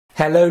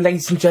Hello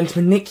ladies and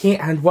gentlemen, Nick here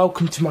and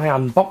welcome to my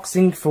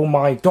unboxing for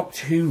my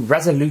Doctor Who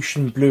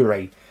Resolution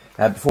Blu-ray.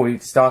 Before we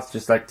start, I'd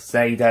just like to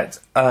say that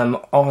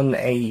on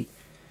a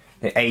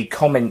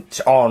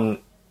comment on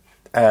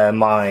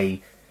my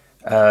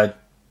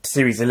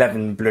Series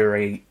 11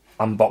 Blu-ray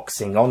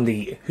unboxing on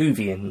the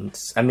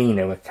Whovians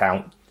Amino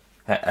account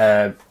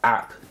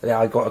app,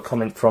 I got a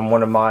comment from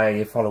one of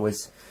my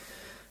followers.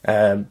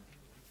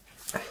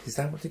 Is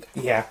that what it?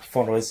 Yeah,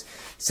 followers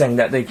saying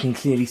that they can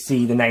clearly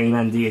see the name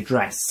and the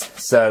address.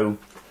 So,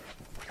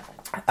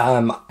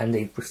 and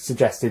they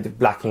suggested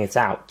blacking it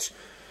out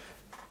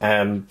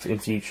in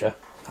future.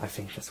 I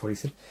think that's what he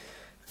said.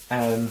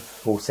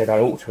 Or said I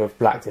ought to have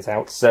blacked it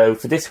out. So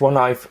for this one,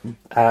 I've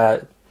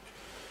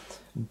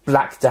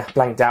blanked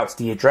out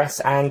the address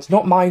and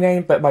not my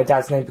name, but my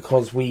dad's name,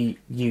 because we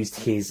used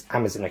his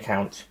Amazon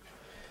account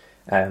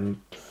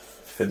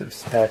for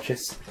this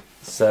purchase.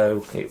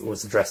 So it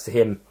was addressed to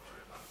him.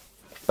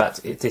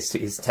 But this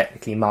is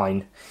technically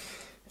mine.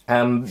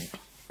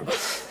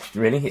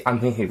 Really, I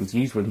mean, it was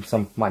used with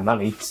some of my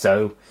money,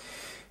 so,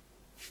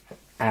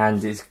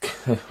 and it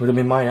would have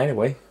been mine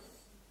anyway,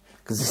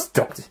 because this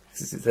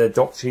is a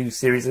Doctor Who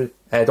series,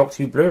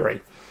 Doctor Who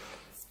Blu-ray.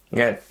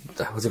 Yeah,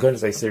 I was going to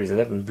say Series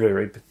 11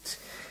 Blu-ray, but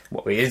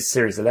well, it is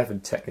Series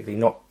 11 technically,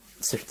 not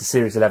the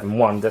Series 11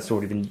 one. That's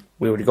already been,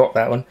 we already got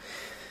that one.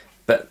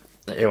 But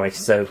anyway,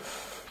 so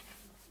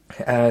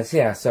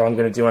yeah, so I'm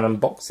going to do an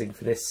unboxing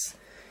for this.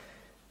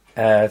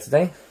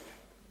 Today.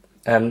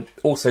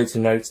 Also to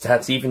note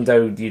that even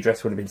though the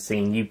address would have been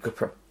seen, you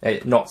could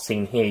not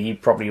seen here, you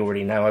probably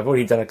already know. I've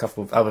already done a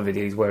couple of other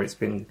videos where it's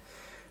been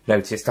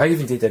noticed. I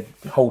even did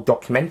a whole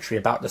documentary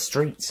about the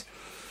street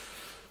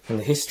and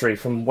the history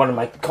from one of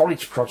my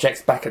college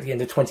projects back at the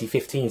end of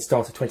 2015,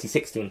 start of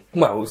 2016.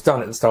 Well, it was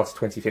done at the start of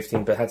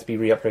 2015, but had to be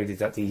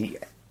re-uploaded at the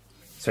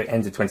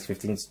end of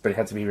 2015, but it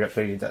had to be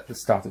re-uploaded at the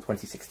start of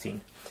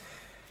 2016.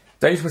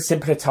 Those were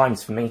simpler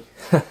times for me.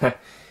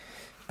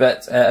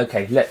 But,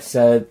 okay, let's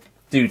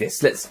do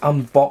this. Let's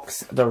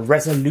unbox the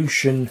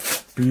Resolution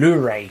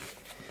Blu-ray.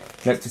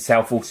 Note to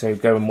self, also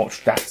go and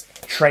watch that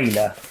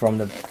trailer from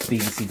the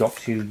BBC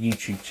Doctor Who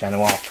YouTube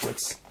channel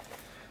afterwards.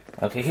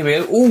 Okay, here we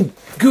go. Oh,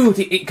 good!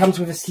 It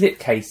comes with a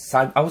slipcase.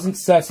 I wasn't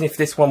certain if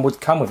this one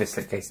would come with a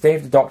slipcase. Day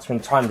of the Doctor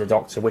and Time of the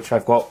Doctor, which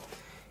I've got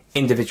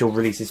individual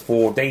releases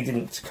for, they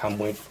didn't come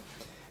with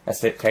a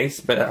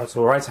slipcase, but that's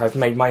alright. I've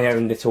made my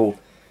own little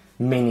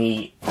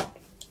mini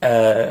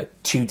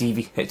two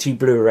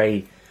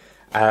Blu-ray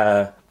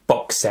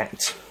box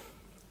set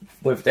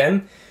with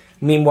them.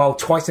 Meanwhile,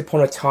 Twice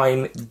Upon a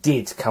Time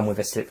did come with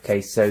a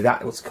slipcase, so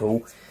that was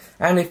cool.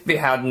 And if it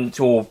hadn't,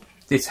 or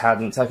this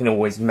hadn't, I can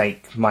always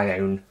make my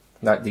own,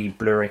 like the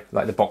Blu-ray,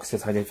 like the box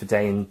set I did for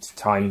Day and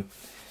Time.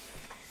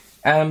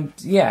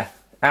 Yeah,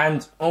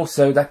 and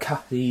also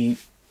the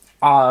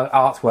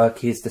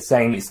artwork is the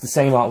same. It's the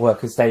same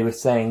artwork as they were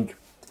saying.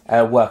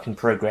 Work in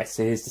progress.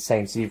 It is the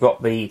same. So you've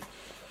got the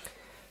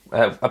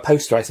a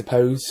poster, I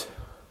suppose.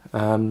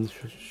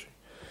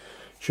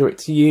 Show it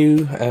to you.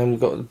 We've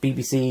got the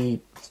BBC,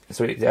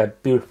 sorry,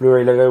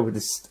 Blu-ray logo with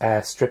this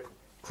strip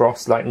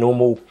cross, like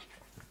normal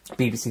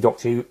BBC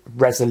Doctor Who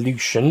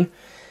Resolution,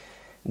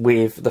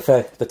 with the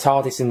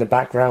TARDIS in the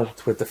background,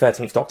 with the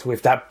 13th Doctor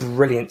with that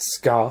brilliant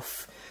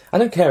scarf. I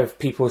don't care if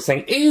people are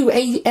saying, "Ooh,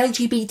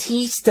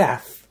 LGBT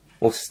stuff."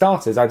 Well,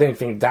 starters, I don't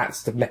think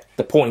that's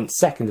the point.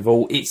 Second of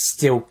all, it's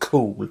still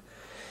cool.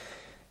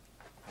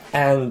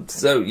 And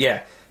so,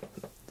 yeah.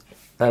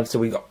 So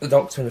we got the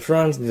Doctor in the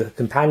front, and the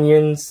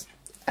companions,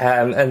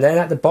 and then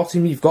at the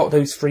bottom you've got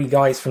those three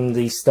guys from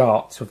the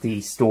start of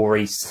the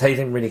stories. They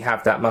didn't really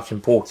have that much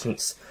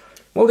importance.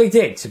 Well, they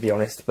did, to be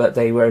honest, but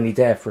they were only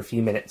there for a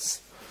few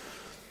minutes.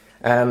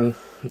 I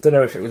don't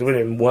know if it would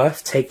have been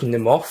worth taking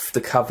them off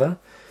the cover.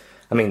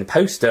 I mean, the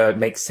poster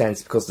makes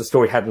sense because the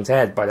story hadn't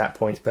aired by that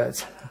point,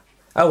 but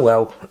oh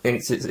well,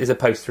 it's a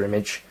poster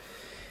image.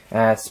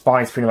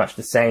 Spine's pretty much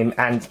the same,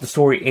 and the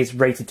story is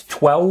rated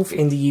 12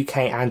 in the UK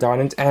and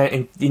Ireland.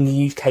 In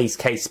the UK's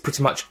case,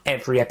 pretty much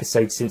every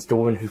episode since The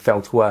Woman Who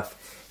Fell to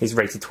Earth is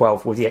rated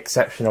 12, with the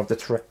exception of the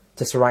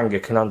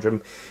Tsuranga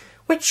Conundrum,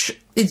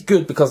 which is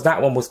good because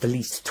that one was the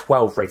least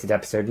 12 rated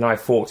episode, and I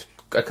thought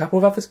a couple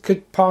of others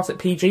could pass at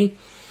PG.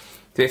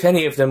 So if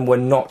any of them were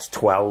not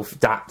 12,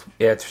 that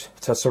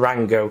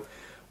Tsuranga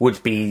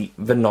would be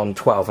the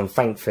non-12, and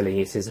thankfully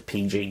it is a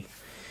PG.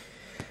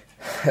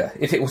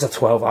 If it was a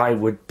 12, I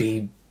would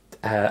be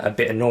a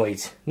bit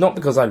annoyed. Not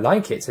because I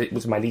like it, it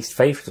was my least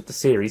favourite of the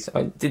series.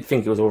 I did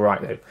think it was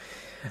alright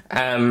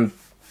though.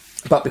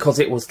 But because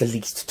it was the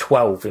least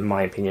 12, in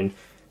my opinion.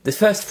 The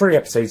first 3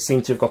 episodes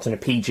seem to have gotten a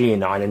PG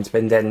in Ireland,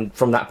 but then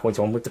from that point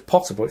on, with the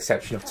possible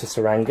exception of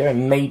Tsuranga,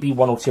 and maybe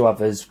 1 or 2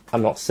 others,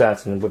 I'm not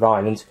certain with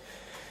Ireland,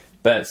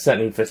 but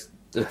certainly for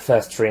the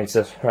first 3 in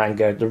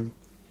Tsuranga, the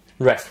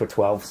rest were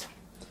 12s.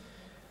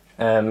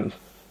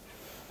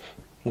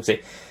 We'll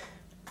see.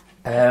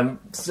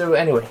 So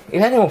anyway,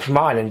 if anyone from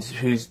Ireland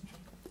who's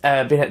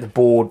been at the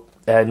board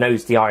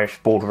knows the Irish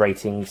board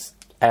ratings,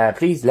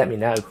 please let me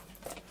know.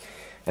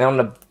 And on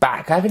the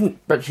back, I haven't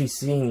actually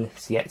seen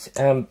this yet.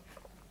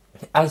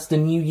 As the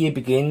new year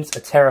begins, a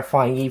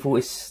terrifying evil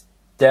is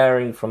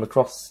stirring from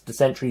across the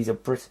centuries of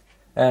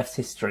Earth's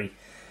history.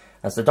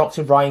 As the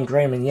Doctor, Ryan,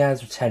 Graham and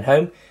Yaz return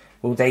home,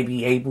 will they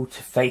be able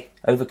to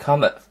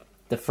overcome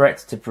the threat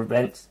to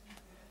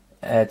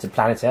to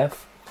planet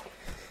Earth?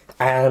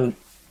 And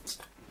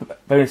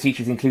bonus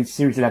features include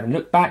Series 11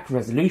 Look Back,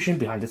 Resolution,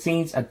 Behind the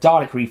Scenes, a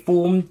Dalek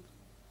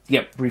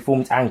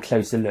Reformed and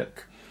Closer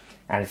Look.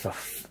 And for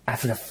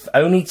the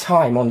only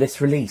time on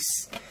this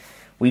release,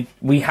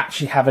 we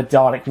actually have a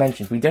Dalek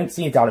mentioned. We don't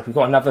see a Dalek. We've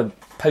got another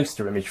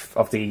poster image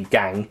of the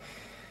gang,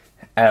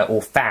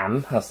 or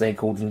fam, as they're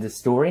called in this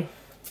story.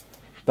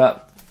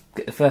 But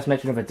the first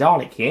mention of a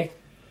Dalek here,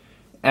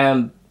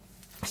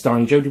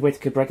 starring Jodie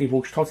Whittaker, Bradley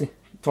Walsh,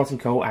 Totten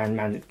Cole and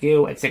Mandy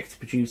Gill, executive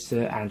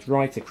producer and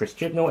writer Chris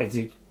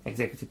Chibnall,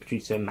 executive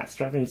producer Matt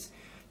Stravins,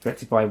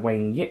 directed by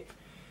Wayne Yip.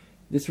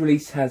 This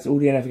release has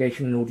audio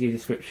navigation and audio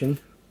description,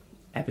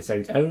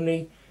 episodes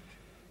only,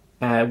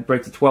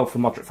 rated 12 for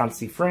moderate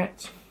fantasy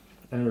threat,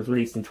 and was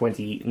released in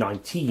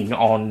 2019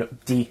 on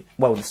the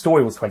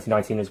story was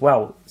 2019 as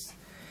well,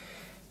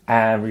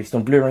 released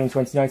on Blu-ray in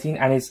 2019,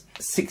 and is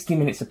 60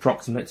 minutes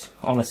approximate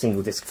on a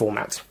single disc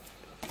format.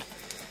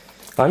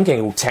 I'm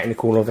getting all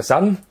technical all of a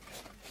sudden.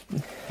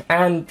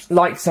 And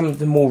like some of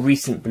the more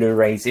recent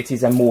Blu-rays, it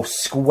is a more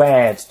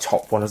squared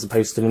top one as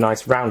opposed to the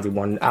nice rounded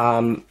one.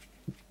 I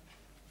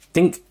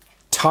think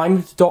Time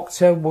of the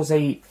Doctor was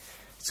a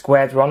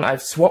squared one.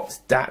 I've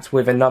swapped that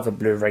with another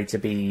Blu-ray to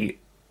be...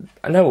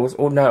 I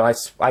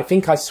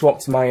think I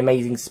swapped my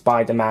Amazing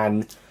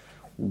Spider-Man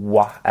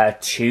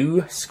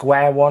 2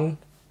 square one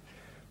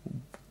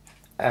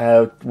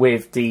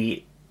with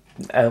the...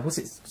 was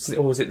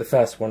it the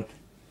first one?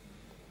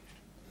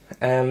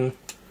 I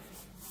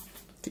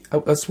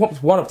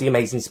swapped one of the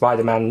Amazing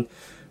Spider-Man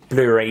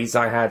Blu-rays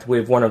I had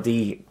with one of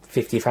the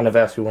 50th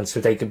anniversary ones,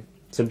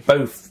 so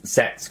both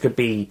sets could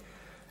be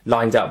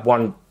lined up.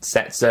 One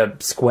set's a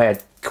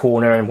squared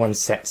corner and one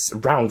set's a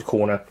round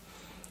corner.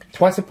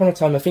 Twice Upon a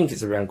Time, I think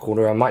it's a round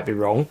corner. I might be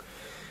wrong.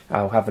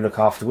 I'll have a look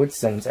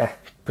afterwards and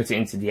put it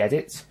into the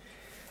edit.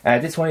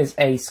 This one is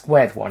a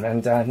squared one,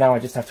 and now I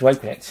just have to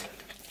open it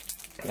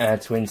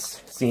to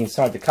see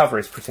inside. The cover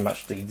is pretty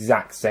much the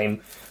exact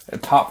same,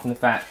 apart from the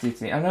fact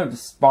I know the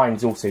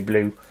spine's also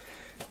blue.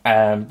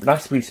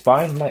 Nice blue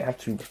spine. Might have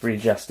to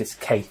readjust this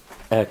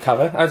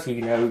cover. As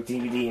you know,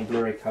 DVD and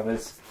Blu-ray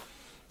covers,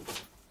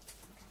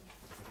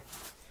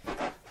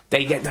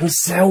 they get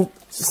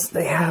themselves.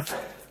 They have.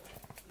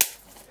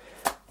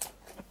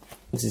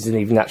 This isn't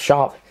even that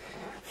sharp.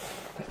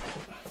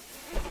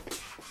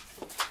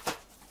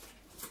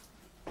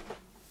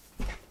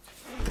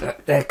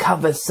 Their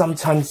covers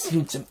sometimes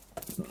seem to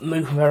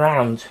move them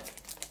around.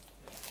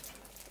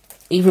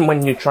 Even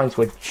when you're trying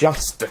to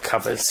adjust the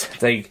covers,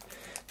 they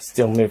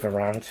still move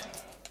around.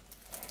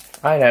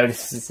 I know,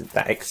 this isn't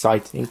that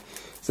exciting.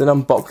 It's an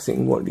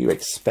unboxing, what do you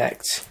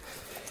expect?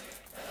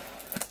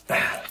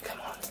 Come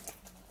on.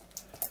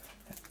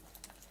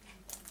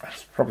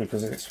 That's probably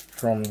because it's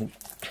from...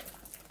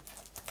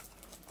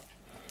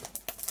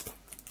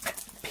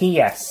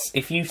 P.S.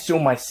 If you saw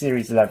my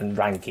Series 11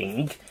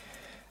 ranking,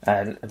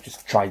 I'll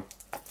just try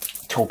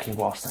talking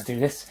whilst I do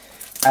this.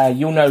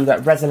 You'll know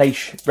that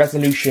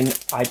Resolution,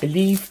 I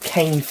believe,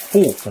 came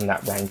fourth in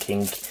that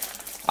ranking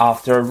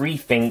after a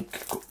rethink.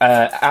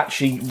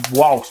 Actually,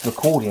 whilst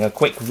recording a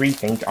quick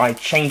rethink, I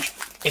changed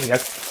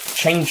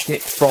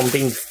it from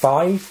being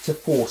 5 to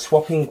 4,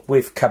 swapping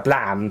with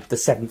Kablam, the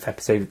 7th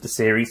episode of the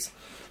series.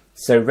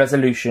 So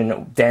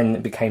Resolution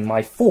then became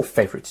my 4th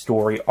favourite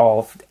story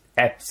of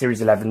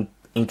Series 11,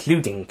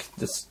 including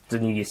the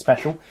New Year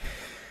special.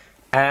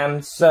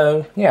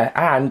 So, yeah,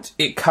 and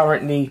it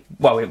currently,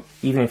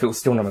 even if it was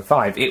still number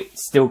 5, it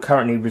still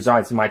currently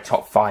resides in my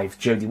top 5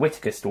 Jodie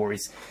Whittaker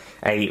stories,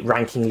 a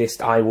ranking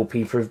list I will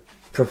be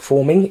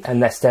performing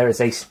unless there is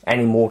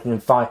any more than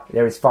 5,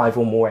 there is 5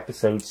 or more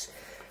episodes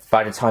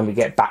by the time we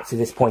get back to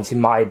this point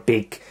in my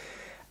big,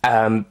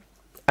 An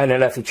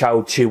Unearthly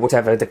Child 2,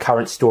 whatever the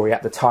current story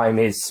at the time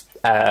is,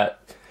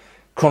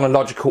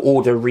 chronological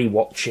order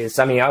rewatches.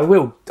 I mean,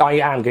 I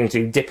am going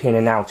to dip in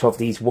and out of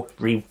these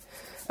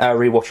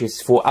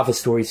rewatches for other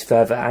stories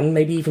further, and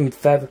maybe even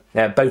further,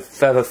 both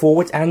further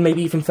forward and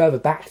maybe even further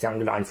back down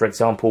the line. For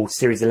example,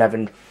 Series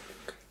 11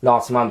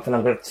 last month, and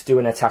I'm going to do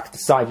an Attack of the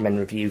Cybermen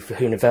review for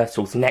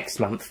Universal's next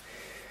month,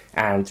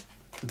 and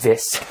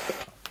this,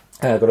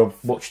 I've got to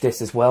watch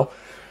this as well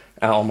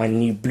on my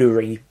new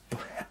Blu-ray.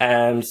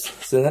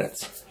 So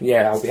that's,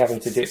 yeah, I'll be having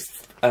to dip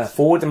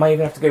forward, and might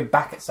even have to go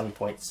back at some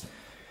points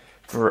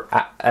for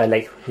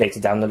later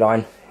down the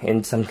line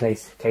in some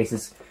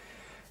cases.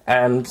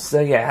 So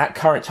yeah, at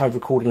current time of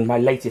recording, my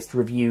latest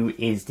review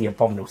is The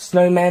Abominable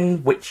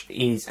Snowmen, which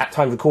is, at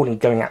time of recording,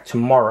 going out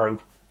tomorrow.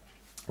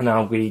 And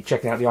I'll be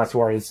checking out The Ice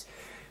Warriors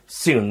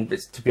soon, but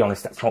to be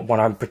honest, that's not one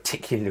I'm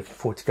particularly looking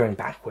forward to going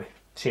back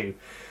to.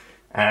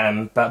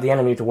 But The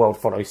Enemy of the World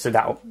follows, so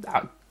that'll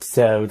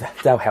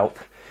help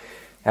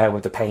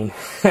with the pain.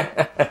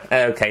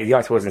 Okay, The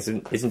Ice Warriors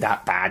isn't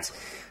that bad.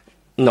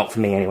 Not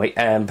for me anyway.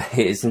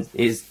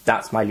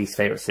 That's my least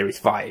favourite series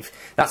 5.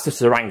 That's the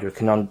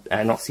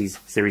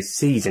Saranga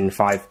season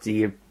 5,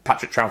 the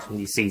Patrick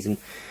Troughton season.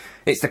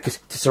 It's the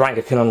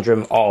Saranga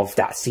conundrum of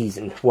that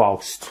season,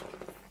 whilst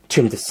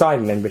Tomb of the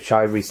Cybermen, which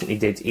I recently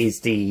did, is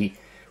the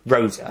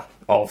Rosa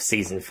of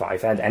season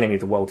 5, and Enemy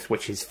of the World,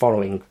 which is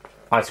following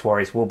Ice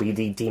Warriors, will be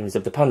the Demons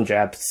of the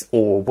Punjabs,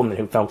 or Woman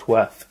Who Felt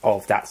Worth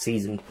of that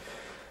season.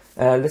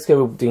 Let's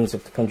go with Demons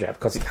of the Punjab,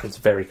 because it comes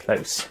very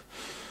close.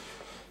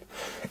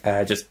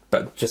 Just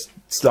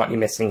slightly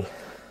missing.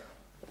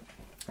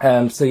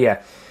 So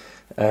yeah,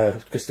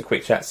 just a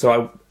quick chat.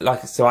 So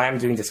I am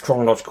doing this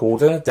chronological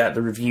order that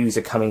the reviews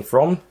are coming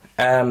from.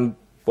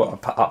 Well,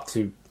 up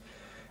to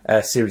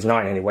Series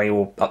 9 anyway,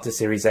 or up to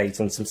Series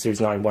 8, and some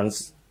Series 9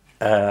 ones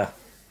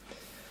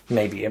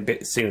maybe a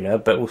bit sooner,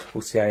 but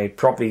we'll see.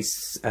 Probably,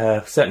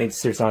 certainly the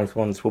Series 9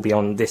 ones will be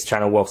on this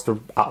channel, whilst the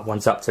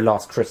ones up to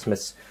last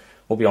Christmas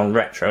will be on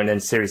Retro, and then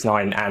Series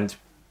 9 and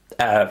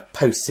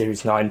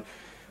post-Series 9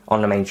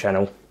 on the main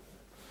channel.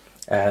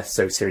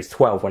 So Series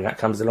 12 when that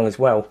comes along as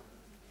well.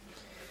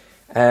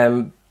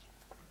 So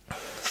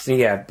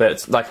yeah,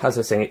 but like as I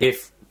was saying,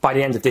 if by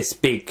the end of this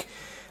big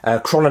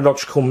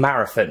chronological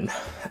marathon,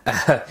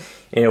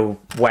 in a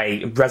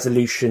way,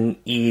 Resolution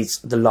is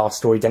the last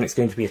story, then it's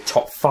going to be a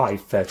top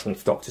 5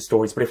 13th Doctor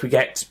stories. But if we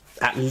get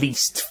at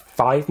least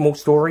 5 more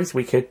stories,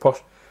 we could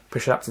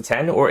push it up to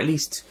 10, or at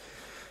least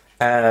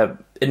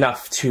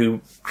enough to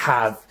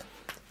have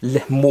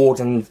more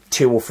than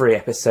 2 or 3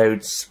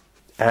 episodes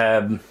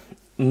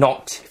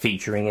not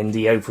featuring in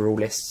the overall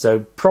list. So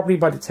probably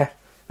by the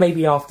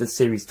maybe after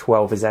Series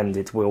 12 has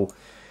ended, we'll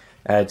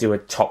do a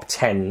top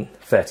 10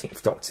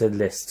 13th Doctor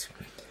list.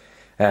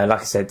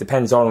 Like I said,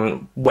 depends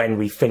on when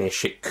we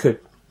finish.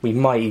 We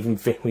might even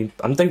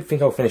I don't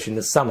think I'll finish in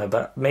the summer,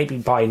 but maybe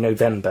by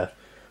November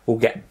we'll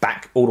get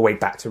back all the way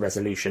back to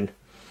Resolution,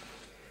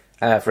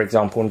 for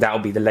example, and that'll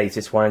be the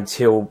latest one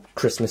until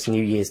Christmas,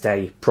 New Year's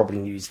Day, probably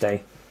New Year's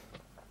Day.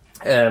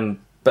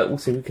 But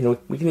also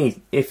we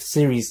can if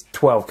Series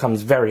 12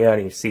 comes very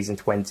early in season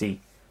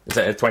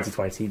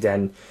 2020,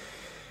 then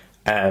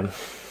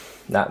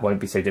that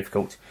won't be so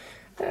difficult.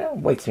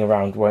 Waiting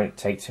around won't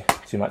take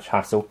too much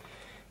hassle.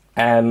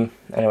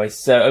 Anyway,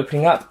 so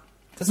opening up,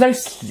 there's no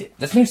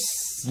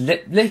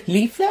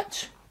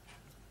leaflet,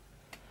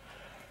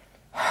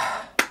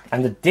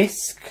 and the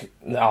disc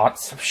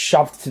art's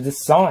shoved to the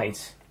side.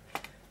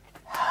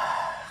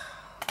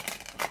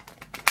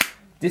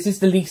 This is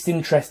the least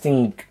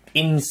interesting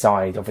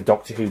inside of a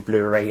Doctor Who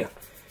Blu-ray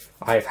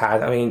I've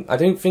had. I mean, I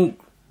don't think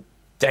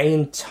Day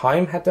and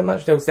Time had that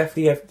much. There was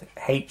definitely a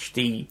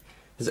HD,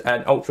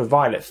 an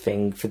ultraviolet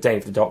thing for Day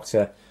of the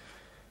Doctor.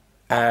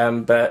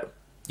 But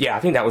yeah,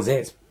 I think that was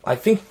it. I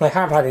think I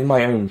have added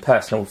my own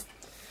personal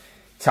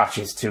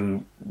touches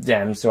to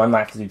them, so I might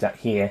have to do that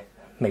here,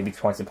 maybe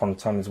twice upon a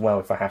time as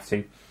well if I have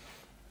to.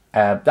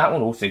 That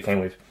one also came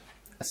with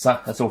a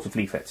sort of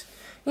leaflet.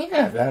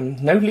 Yeah,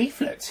 no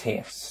leaflet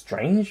here.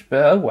 Strange,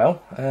 but oh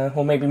well.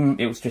 Or maybe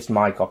it was just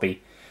my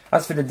copy.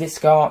 As for the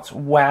disc art,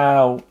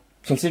 well,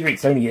 considering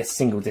it's only a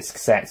single disc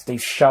set, they've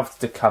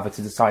shoved the cover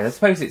to the side. I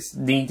suppose it's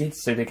needed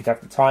so they could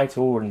have the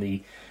title and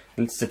the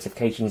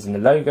certifications and the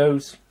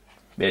logos.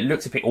 It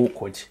looks a bit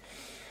awkward.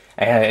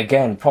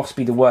 Again,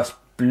 possibly the worst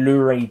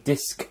Blu-ray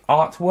disc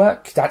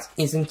artwork. That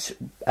isn't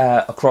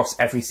across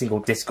every single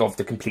disc of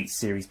the complete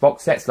series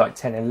box sets, like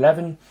 10 and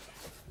 11.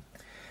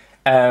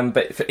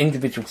 But for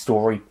individual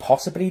story,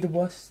 possibly the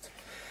worst.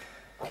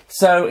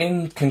 So,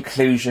 in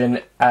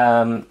conclusion,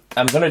 I'm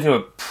going to do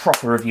a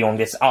proper review on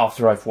this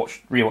after I've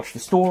rewatched the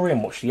story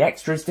and watched the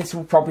extras. This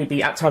will probably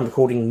be at time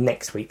recording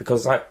next week,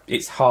 because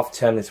it's half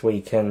term this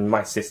week and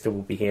my sister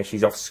will be here.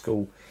 She's off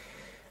school.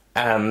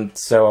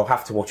 So I'll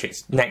have to watch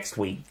it next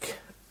week,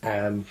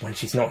 when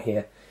she's not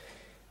here.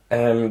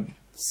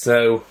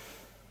 So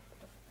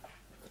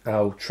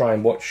I'll try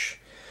and watch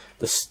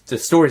the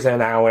stories are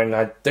an hour, and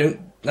I don't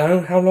know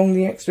how long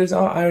the extras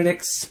are. I would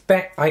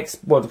expect,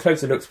 well, the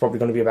closer look's probably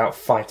going to be about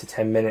 5 to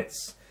 10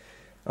 minutes.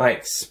 I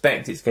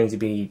expect it's going to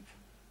be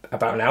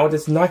about an hour.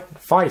 There's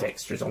 5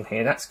 extras on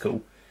here, that's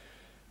cool.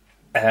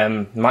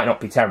 Might not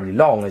be terribly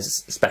long,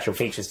 as special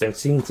features don't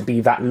seem to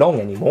be that long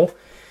anymore.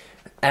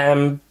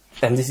 And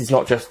this is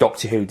not just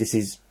Doctor Who, this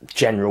is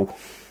generally.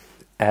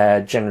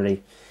 There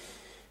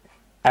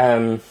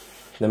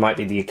might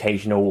be the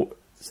occasional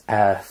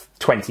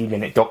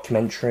 20-minute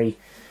documentary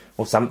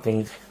or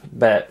something,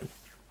 but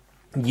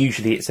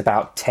usually it's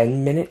about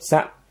 10 minutes,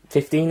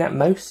 15 at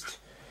most,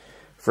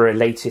 for a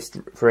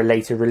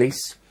later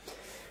release.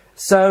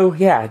 So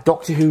yeah,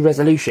 Doctor Who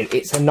Resolution.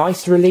 It's a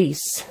nice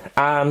release.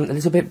 A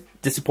little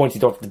bit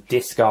disappointed of the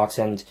disc art,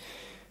 and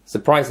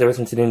surprised there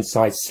isn't an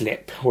inside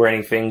slip or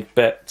anything,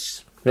 but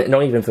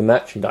not even for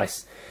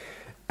merchandise.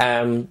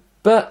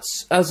 But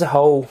as a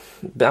whole,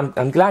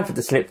 I'm glad for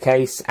the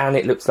slipcase, and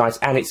it looks nice,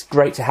 and it's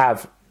great to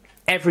have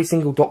every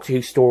single Doctor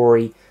Who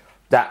story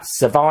that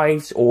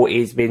survives or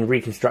is being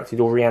reconstructed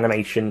or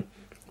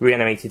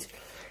reanimated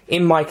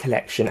in my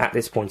collection at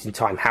this point in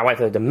time.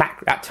 However,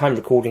 at time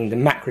recording, the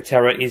Macra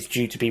Terror is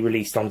due to be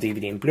released on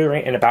DVD and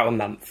Blu-ray in about a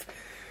month.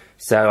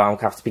 So I'll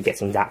have to be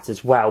getting that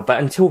as well. But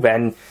until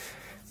then,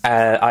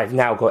 I've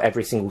now got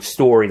every single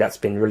story that's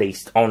been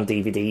released on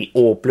DVD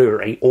or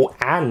Blu-ray,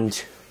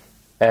 and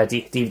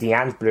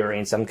DVD and Blu-ray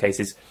in some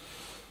cases.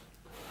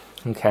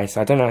 Okay, so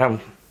I don't know how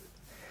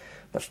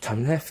much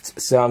time left,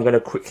 so I'm going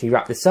to quickly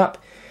wrap this up.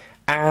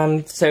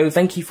 So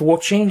thank you for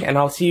watching, and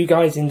I'll see you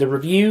guys in the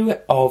review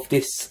of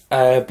this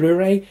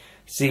Blu-ray.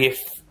 See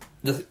if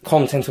the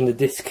content on the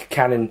disc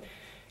can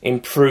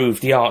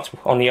improve the art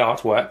on the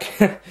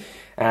artwork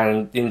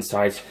and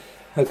inside.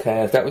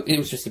 Okay, it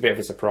was just a bit of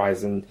a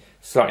surprise and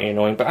slightly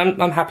annoying, but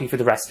I'm happy for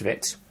the rest of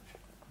it.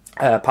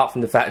 Apart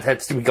from the fact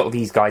that we got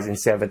these guys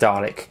instead of a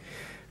Dalek,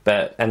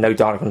 and no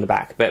Dalek on the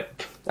back.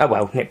 But oh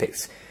well,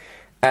 nitpicks.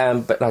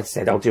 But like I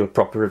said, I'll do a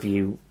proper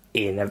review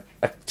in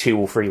a 2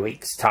 or 3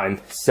 weeks'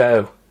 time.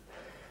 So,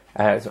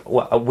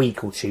 well, a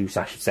week or 2,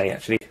 I should say,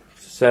 actually.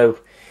 So,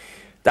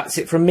 that's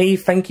it from me.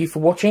 Thank you for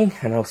watching,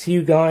 and I'll see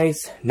you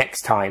guys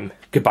next time.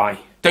 Goodbye.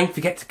 Don't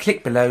forget to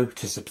click below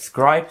to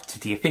subscribe to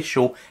the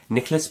official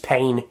Nicholas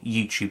Payne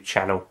YouTube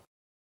channel.